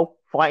Miguel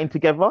fighting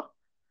together.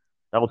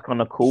 That was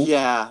kind of cool.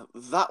 Yeah,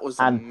 that was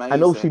amazing.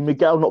 And obviously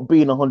Miguel not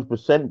being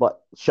 100%,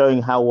 but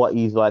showing how what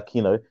he's like.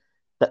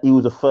 That he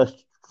was the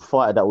first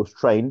fighter that was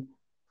trained,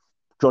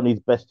 Johnny's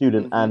best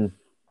student, and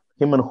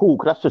him and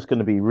Hawk. That's just going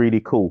to be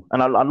really cool.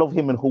 And I love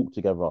him and Hawk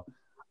together.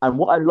 And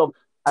what I loved,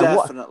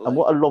 what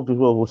I loved as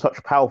well was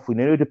such powerful.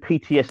 The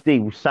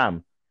PTSD with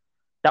Sam.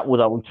 That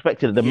was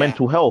unexpected. The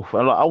mental health.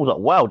 I was like,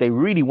 wow, they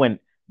really went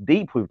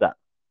deep with that.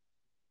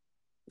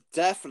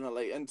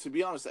 Definitely, and to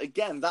be honest,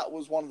 again, that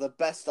was one of the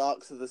best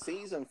arcs of the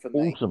season for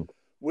me. Awesome.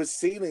 Was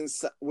seeing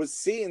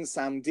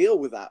Sam deal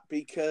with that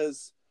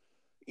because,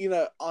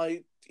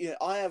 I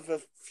have a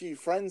few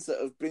friends that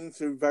have been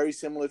through very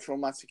similar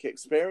traumatic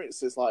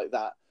experiences like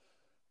that,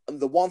 and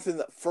the one thing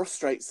that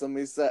frustrates them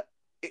is that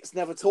it's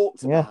never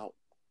talked about,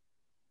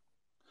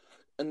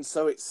 and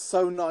so it's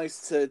so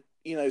nice to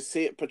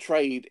see it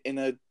portrayed in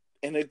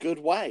a good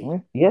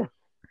way. Yeah,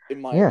 in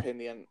my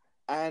opinion,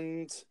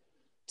 and.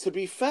 To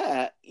be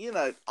fair,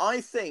 I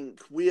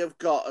think we have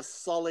got a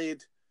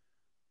solid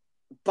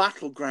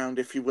battleground,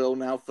 if you will,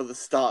 now for the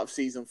start of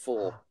season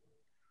 4.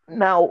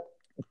 Now,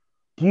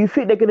 do you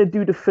think they're going to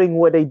do the thing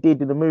where they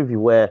did in the movie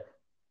where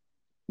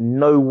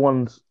no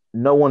one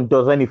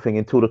does anything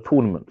until the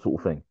tournament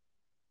sort of thing?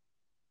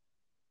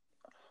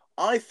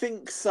 I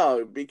think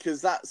so,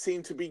 because that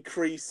seemed to be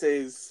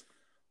Kreese's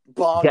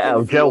bargain. Get out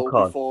of jail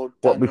card.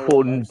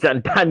 Before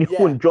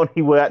Daniel and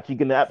Johnny were actually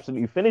going to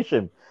absolutely finish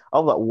him. I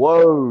was like,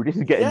 whoa, this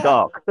is getting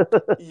dark.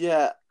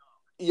 Yeah,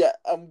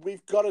 and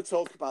we've got to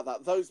talk about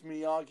that. Those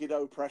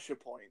Miyagi-Do pressure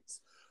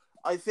points.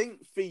 I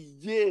think for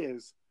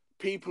years,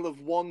 people have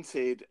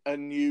wanted a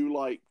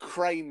new,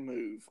 crane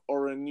move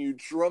or a new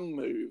drum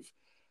move.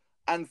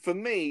 And for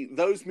me,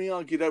 those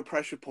Miyagi-Do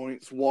pressure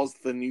points was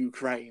the new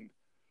crane.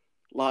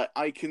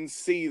 I can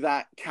see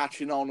that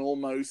catching on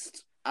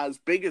almost as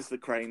big as the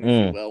crane,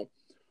 if you will,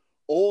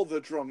 or the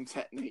drum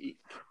technique.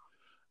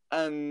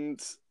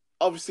 And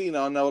obviously,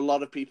 I know a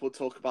lot of people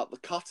talk about the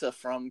cutter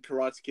from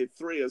Karate Kid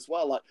 3 as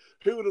well.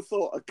 Who would have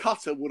thought a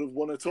cutter would have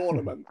won a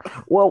tournament?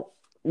 well,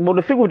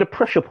 the thing with the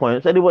pressure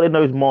points, anybody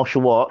knows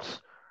martial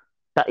arts,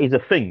 that is a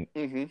thing.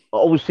 Mm-hmm.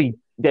 Obviously,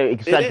 they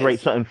exaggerate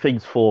certain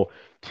things for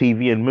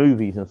TV and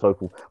movies and so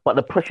forth. But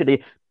the pressure,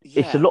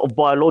 it's a lot of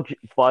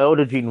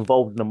biology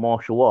involved in the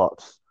martial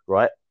arts,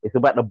 right? It's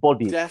about the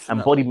body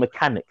and body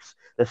mechanics.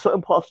 There's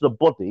certain parts of the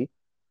body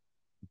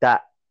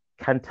that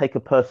can take a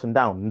person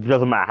down. It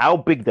doesn't matter how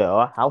big they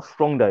are, how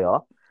strong they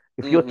are.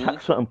 If you Hmm.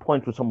 attack certain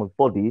points with someone's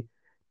body,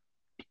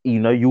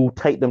 you will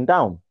take them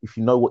down if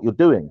you know what you're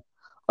doing.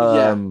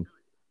 Yeah. Um,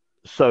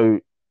 so,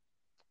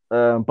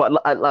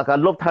 but I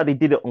loved how they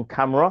did it on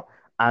camera,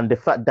 and the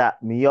fact that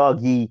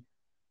Johnny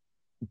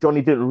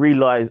didn't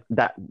realize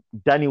that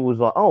Daniel was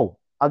like, "Oh,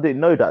 I didn't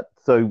know that."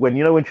 So when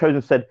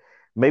Chosen said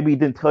maybe he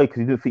didn't tell you because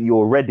he didn't think you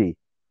were ready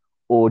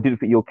or didn't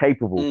think you're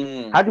capable.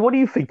 Mm. What do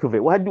you think of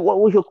it?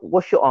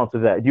 What's your answer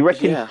there?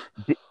 Yeah.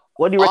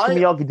 What do you reckon I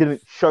Miyagi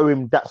didn't show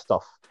him that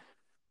stuff?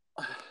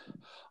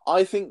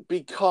 I think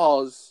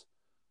because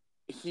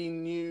he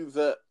knew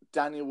that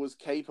Daniel was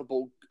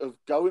capable of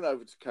going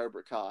over to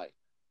Cobra Kai,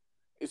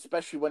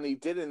 especially when he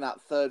did in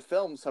that third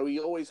film. So he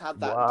always had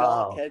that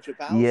dark Wow. edge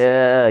about him.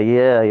 Yeah,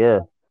 yeah, yeah.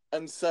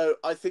 And so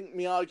I think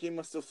Miyagi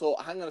must have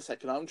thought, hang on a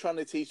second, I'm trying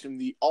to teach him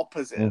the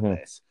opposite of Hmm.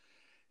 this.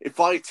 If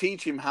I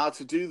teach him how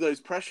to do those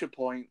pressure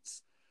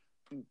points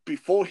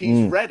before he's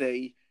Mm,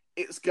 ready,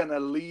 it's going to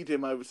lead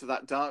him over to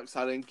that dark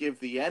side and give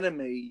the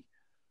enemy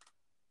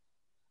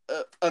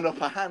an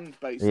upper hand,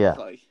 yeah,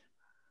 basically.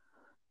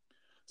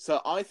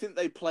 So I think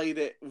they played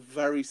it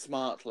very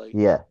smartly,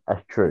 yeah,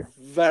 that's true.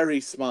 very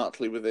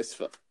smartly with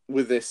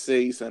this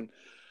season.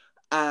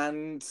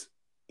 And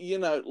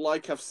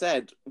like I've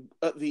said,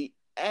 at the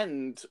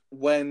end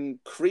when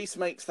Kreese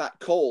makes that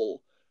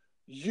call,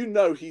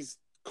 he's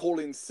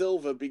calling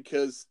Silver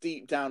because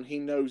deep down he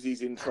knows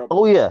he's in Oh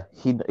trouble. yeah,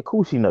 of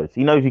course he knows.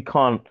 He knows he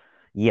can't.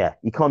 Yeah,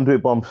 he can't do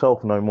it by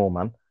himself no more,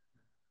 man.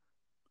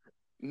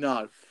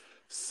 No.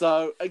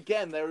 So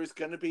again, there is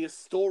going to be a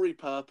story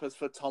purpose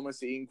for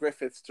Thomas Ian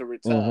Griffiths to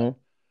return. Hmm.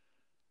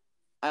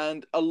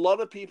 And a lot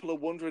of people are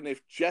wondering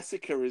if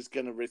Jessica is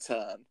going to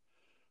return.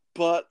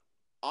 But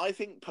I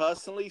think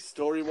personally,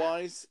 story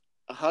wise,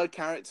 her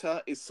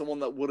character is someone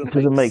that It wouldn't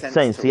doesn't make make sense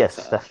sense. to Yes,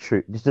 that's return.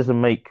 true. This doesn't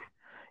make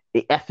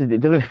it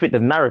doesn't fit the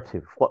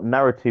narrative. What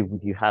narrative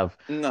would you have?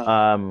 No,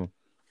 Um,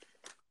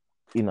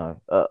 you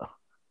know,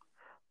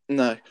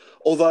 no.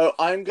 Although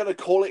I'm going to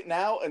call it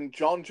now, and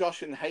John,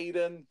 Josh, and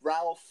Hayden,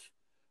 Ralph,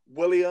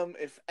 William,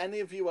 if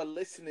any of you are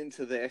listening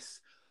to this,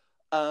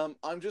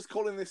 I'm just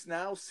calling this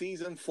now,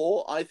 season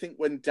 4. I think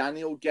when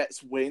Daniel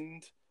gets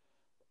wind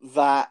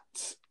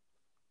that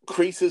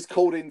Kreese has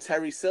called in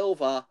Terry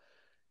Silver,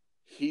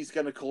 he's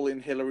going to call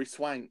in Hilary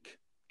Swank,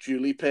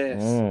 Julie Pierce,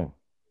 mm,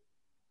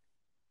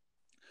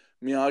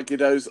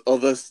 Miyagi-Do's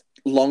other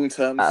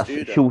long-term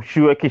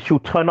student. she'll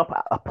turn up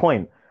at a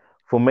point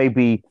for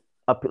maybe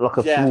like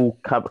a Yeah, small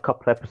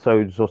couple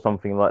episodes or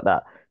something like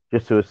that,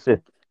 just to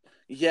assist.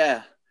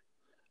 yeah,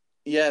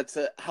 yeah,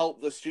 to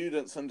help the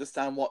students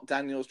understand what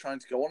Daniel's trying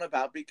to go on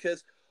about.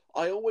 Because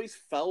I always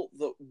felt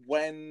that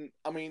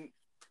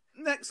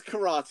next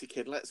Karate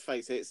Kid, let's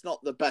face it, it's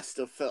not the best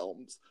of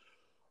films,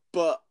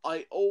 but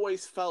I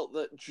always felt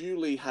that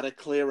Julie had a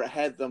clearer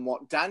head than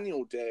what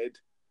Daniel did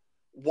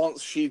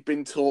once she'd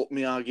been taught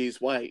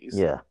Miyagi's ways.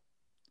 Yeah.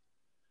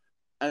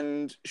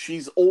 And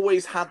she's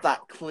always had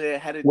that clear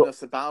Well,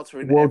 headedness about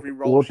her in every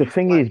role the she's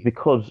thing is, played.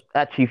 because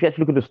actually, if you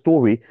actually look at the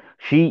story,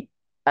 she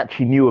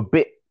actually knew a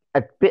bit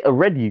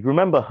already.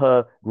 Remember,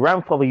 her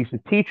grandfather used to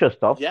teach her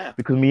stuff Yeah.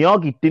 because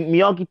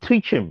Miyagi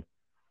teach him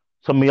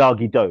some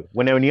Miyagi Do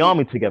when they were in the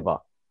army together.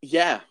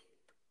 Yeah.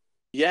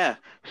 Yeah.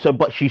 So,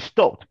 but she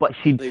stopped, They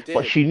but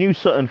did. she knew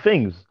certain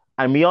things,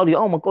 and Miyagi,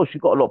 oh my God,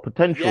 she's got a lot of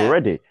potential Yeah.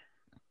 already.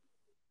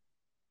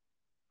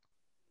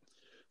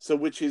 So,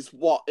 which is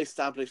what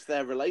established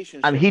their And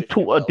relationship, he if you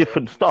taught her will.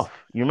 different stuff.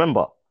 You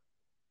remember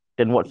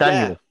than what Yeah,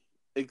 Daniel.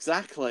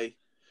 exactly.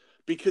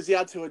 Because he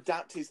had to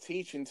adapt his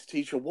teaching to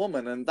teach a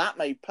woman, and that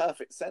made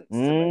perfect sense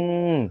to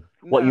me.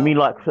 What you mean, Now,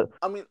 like?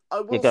 I Yeah,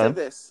 will go say on.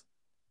 this.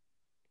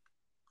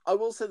 I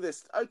will say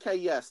this. Okay,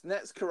 yes,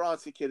 Next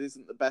Karate Kid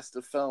isn't the best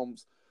of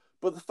films,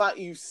 but the fact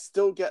you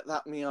still get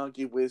that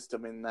Miyagi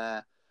wisdom in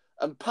there,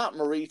 and Pat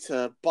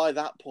Morita, by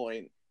that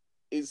point,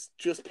 is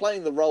just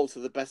playing the role to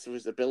the best of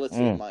his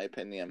ability, in Mm. my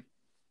opinion.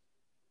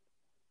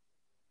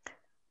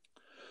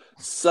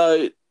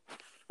 So,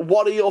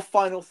 what are your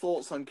final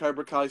thoughts on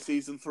Cobra Kai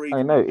season 3,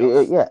 I know.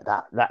 Domingos? Yeah,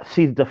 that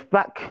see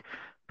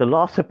the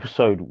last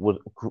episode was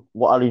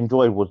what I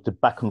enjoyed was the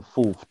back and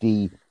forth,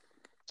 the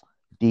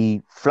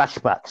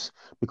flashbacks,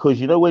 because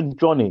you know when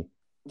Johnny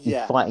is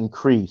Yeah. fighting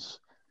Kreese,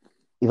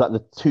 he's like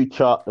the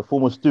teacher, the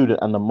former student,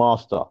 and the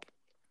master,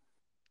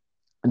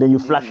 and then you're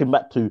Mm-hmm. flashing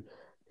back to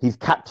his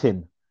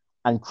captain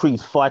and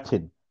Kreese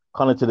fighting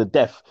kind of to the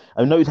death.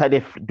 I notice how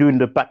they're going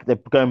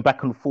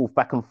back and forth,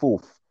 back and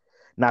forth.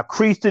 Now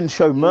Kreese didn't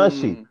show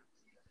mercy Mm,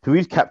 to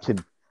his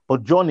captain,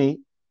 but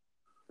Johnny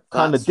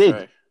kind of that's did.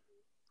 true.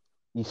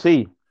 You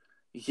see,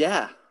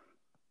 Yeah,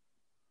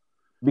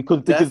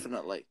 because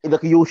definitely.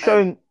 like you're And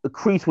showing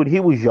Kreese when he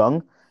was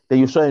young, then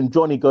you're showing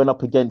Johnny going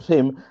up against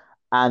him,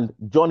 and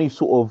Johnny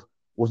sort of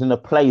was in a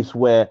place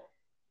where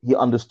he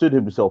understood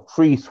himself.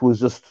 Kreese was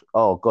just,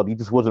 oh God, he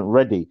just wasn't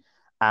ready,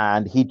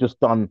 and he just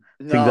done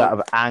things out no,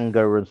 of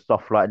anger and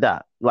stuff like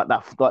that.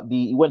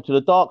 He went to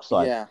the dark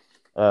side, yeah.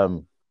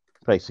 um,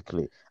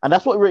 basically, and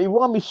that's what it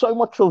reminded me so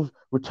much of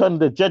Return of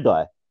the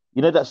Jedi.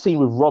 You know that scene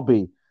with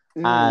Robbie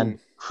and Mm,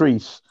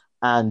 Kreese,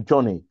 and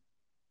Johnny,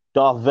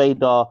 Darth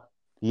Vader,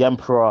 the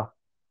Emperor,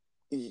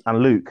 and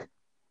Luke.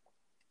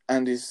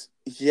 And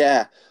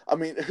yeah, I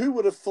mean, who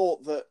would have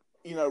thought that,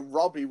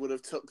 Robbie would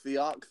have took the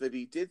arc that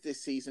he did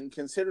this season,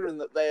 considering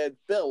that they had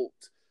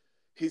built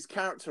his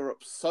character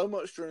up so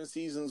much during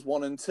seasons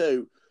 1 and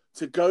 2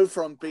 to go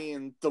from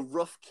being the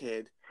rough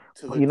kid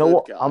to the You know good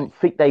what? guy. I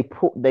think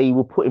they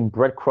were putting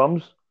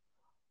breadcrumbs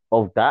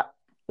of that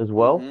as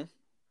well. Mm-hmm.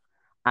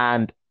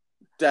 And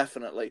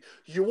Definitely.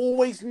 You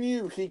always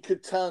knew he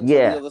could turn to the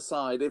yeah, other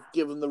side if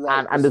given the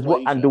right and as well,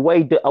 and the persuasion.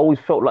 way that I always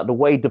felt like the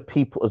way the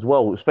people as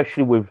well,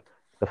 especially with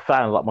the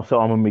fans like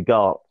myself, I'm a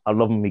Miguel, I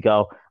love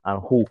Miguel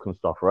and Hawk and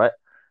stuff, right?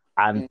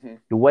 And Mm-hmm.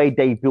 the way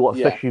they built up,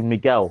 Yeah. especially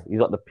Miguel, he's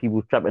like the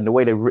people's champ, and the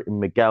way they've written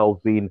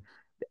Miguel being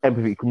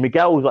empathy.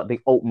 Miguel was like the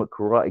ultimate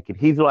karate kid.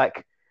 He's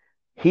like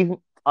he's.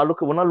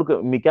 When I look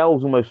at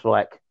Miguel's almost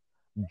like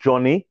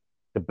Johnny,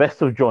 the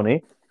best of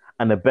Johnny,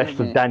 and the best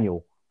of Mm-hmm.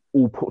 Daniel,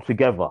 all put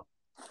together.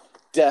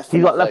 He's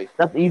like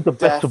Definitely. he's the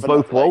best of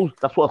both Definitely. worlds.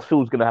 That's what I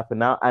feel is going to happen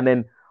now. And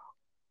then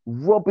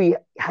Robbie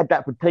had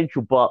that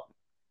potential, but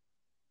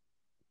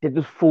they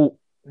just thought,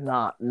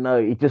 nah, no,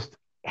 it just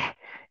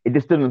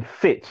didn't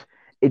fit.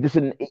 It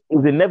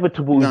was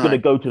inevitable he was going to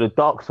No. go to the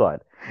dark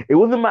side. It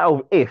wasn't a matter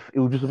of if, it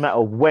was just a matter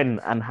of when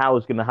and how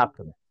it's going to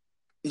happen.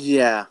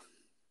 Yeah.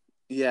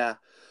 Yeah.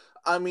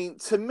 I mean,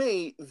 to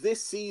me,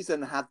 this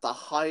season had the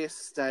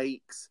highest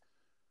stakes,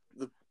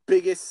 the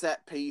biggest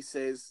set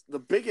pieces, the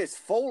biggest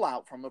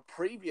fallout from a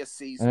previous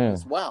season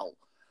as well.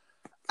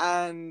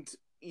 And,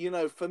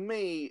 for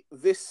me,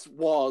 this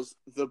was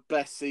the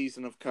best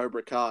season of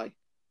Cobra Kai.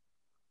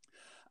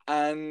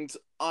 And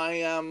I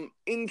am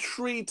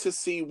intrigued to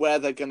see where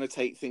they're going to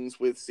take things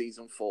with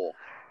season 4.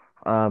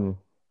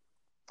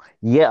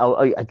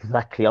 Yeah,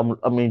 exactly.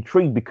 I'm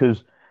intrigued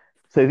because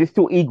so is this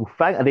still Eagle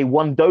Fang? Are they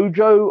one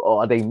dojo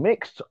or are they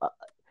mixed?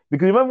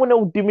 Because remember when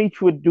old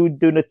Dimitri were doing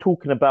the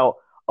talking about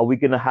are we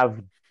gonna have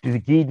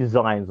gi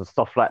designs and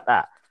stuff like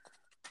that?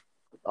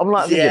 I'm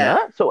like thinking, Yeah.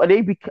 huh? So are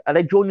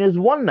they joining as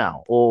one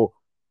now or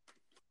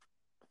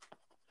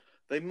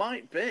They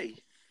might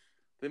be.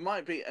 They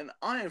might be. And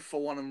I,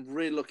 for one, am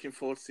really looking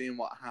forward to seeing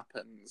what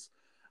happens.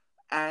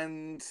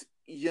 And,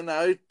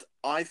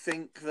 I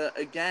think that,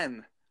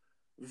 again,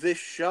 this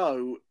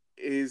show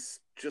is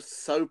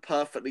just so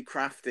perfectly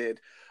crafted.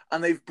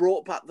 And they've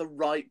brought back the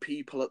right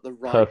people at the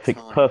right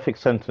time. perfect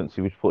sentence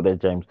you would put there,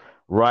 James.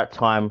 Right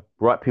time,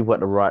 right people at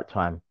the right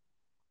time.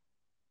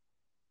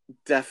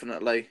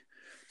 Definitely.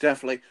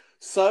 Definitely.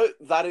 So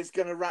that is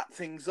going to wrap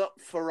things up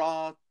for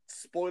our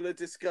spoiler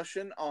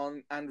discussion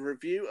on and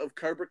review of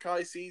Cobra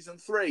Kai season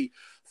 3.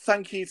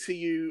 Thank you to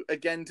you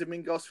again,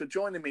 Domingos, for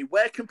joining me.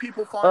 Where can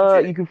people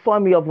find you? You can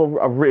find me. I've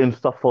written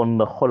stuff on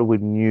the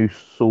Hollywood News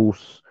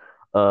Source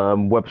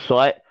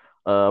website.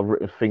 I've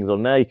written things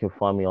on there. You can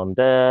find me on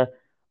there.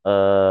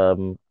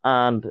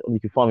 And you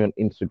can find me on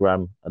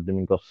Instagram at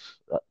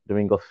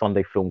Domingos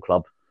Sunday Film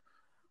Club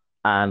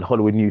and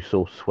Hollywood News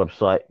Source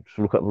website. Just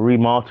look at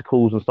read my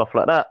articles and stuff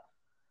like that.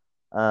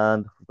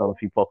 And I've done a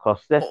few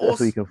podcasts. That's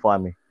where you can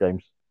find me,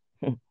 James.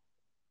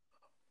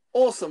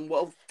 Awesome.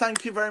 Well,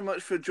 thank you very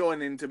much for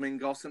joining,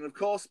 Domingos. And of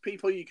course,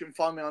 people, you can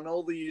find me on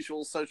all the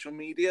usual social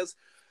medias.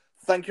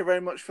 Thank you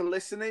very much for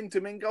listening,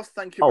 Domingos.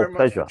 Thank you very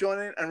much for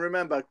joining. And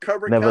remember,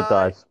 Cobra never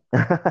Kai dies.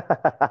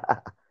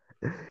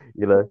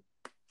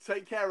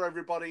 Take care,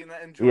 everybody, and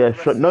enjoy. Yeah,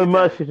 sure. No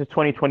mercy to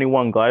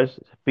 2021, guys.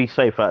 Be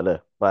safe out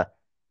there. Bye.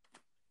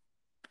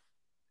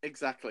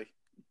 Exactly.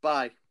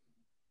 Bye.